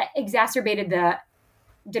the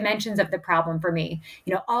dimensions of the problem for me.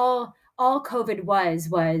 All COVID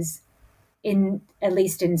was, in at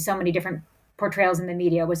least in so many different portrayals in the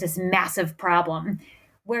media, was this massive problem.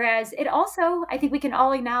 Whereas it also, I think we can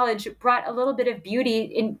all acknowledge, brought a little bit of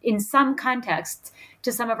beauty in some contexts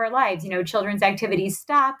to some of our lives. Children's activities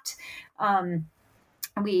stopped. I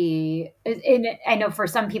know for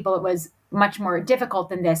some people it was much more difficult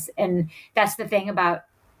than this, and that's the thing about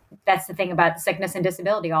sickness and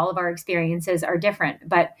disability. All of our experiences are different,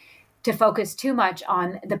 but to focus too much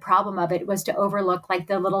on the problem of it was to overlook like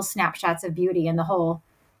the little snapshots of beauty in the whole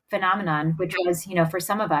phenomenon, which was, for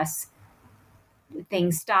some of us,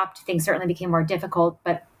 things stopped. Things certainly became more difficult,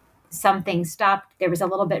 but some things stopped. There was a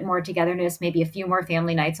little bit more togetherness, maybe a few more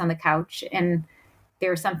family nights on the couch. And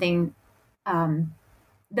there was something,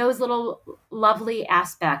 those little lovely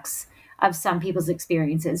aspects of some people's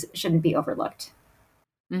experiences shouldn't be overlooked.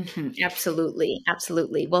 Mm-hmm. Absolutely.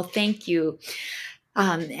 Absolutely. Well, thank you.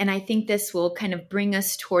 And I think this will kind of bring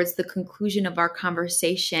us towards the conclusion of our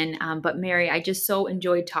conversation. But Mary, I just so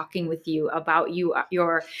enjoyed talking with you about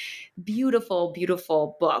your beautiful,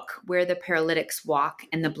 beautiful book, Where the Paralytics Walk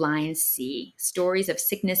and the Blind See, Stories of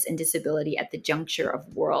Sickness and Disability at the Juncture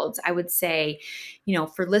of Worlds. I would say,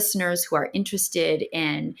 for listeners who are interested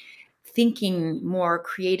in thinking more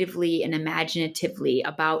creatively and imaginatively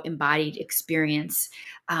about embodied experience,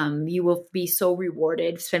 you will be so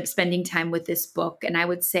rewarded spending time with this book. And I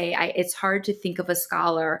would say it's hard to think of a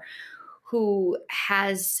scholar who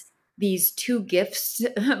has these two gifts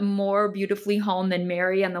more beautifully honed than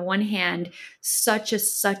Mary. On the one hand, such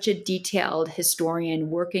a detailed historian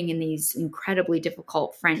working in these incredibly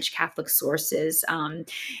difficult French Catholic sources, and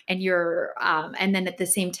then at the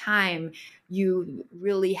same time, you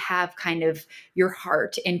really have kind of your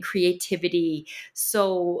heart and creativity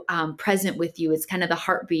so present with you. It's kind of the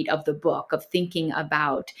heartbeat of the book, of thinking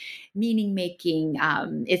about meaning making.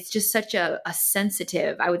 It's just such a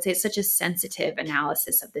sensitive, I would say, such a sensitive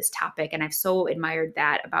analysis of this topic. And I've so admired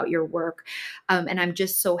that about your work. And I'm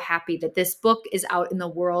just so happy that this book is out in the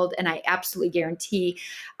world. And I absolutely guarantee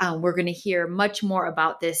we're going to hear much more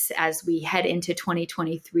about this as we head into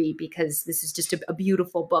 2023, because this is just a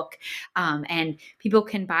beautiful book. And people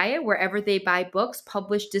can buy it wherever they buy books,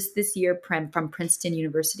 published this year from Princeton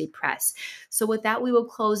University Press. So with that, we will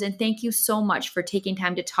close. And thank you so much for taking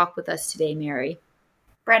time to talk with us today, Mary.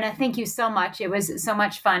 Brenna, thank you so much. It was so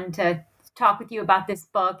much fun to talk with you about this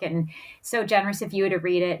book, and so generous of you to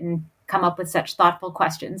read it and come up with such thoughtful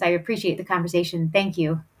questions. I appreciate the conversation. Thank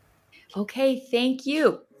you. Okay, thank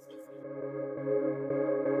you.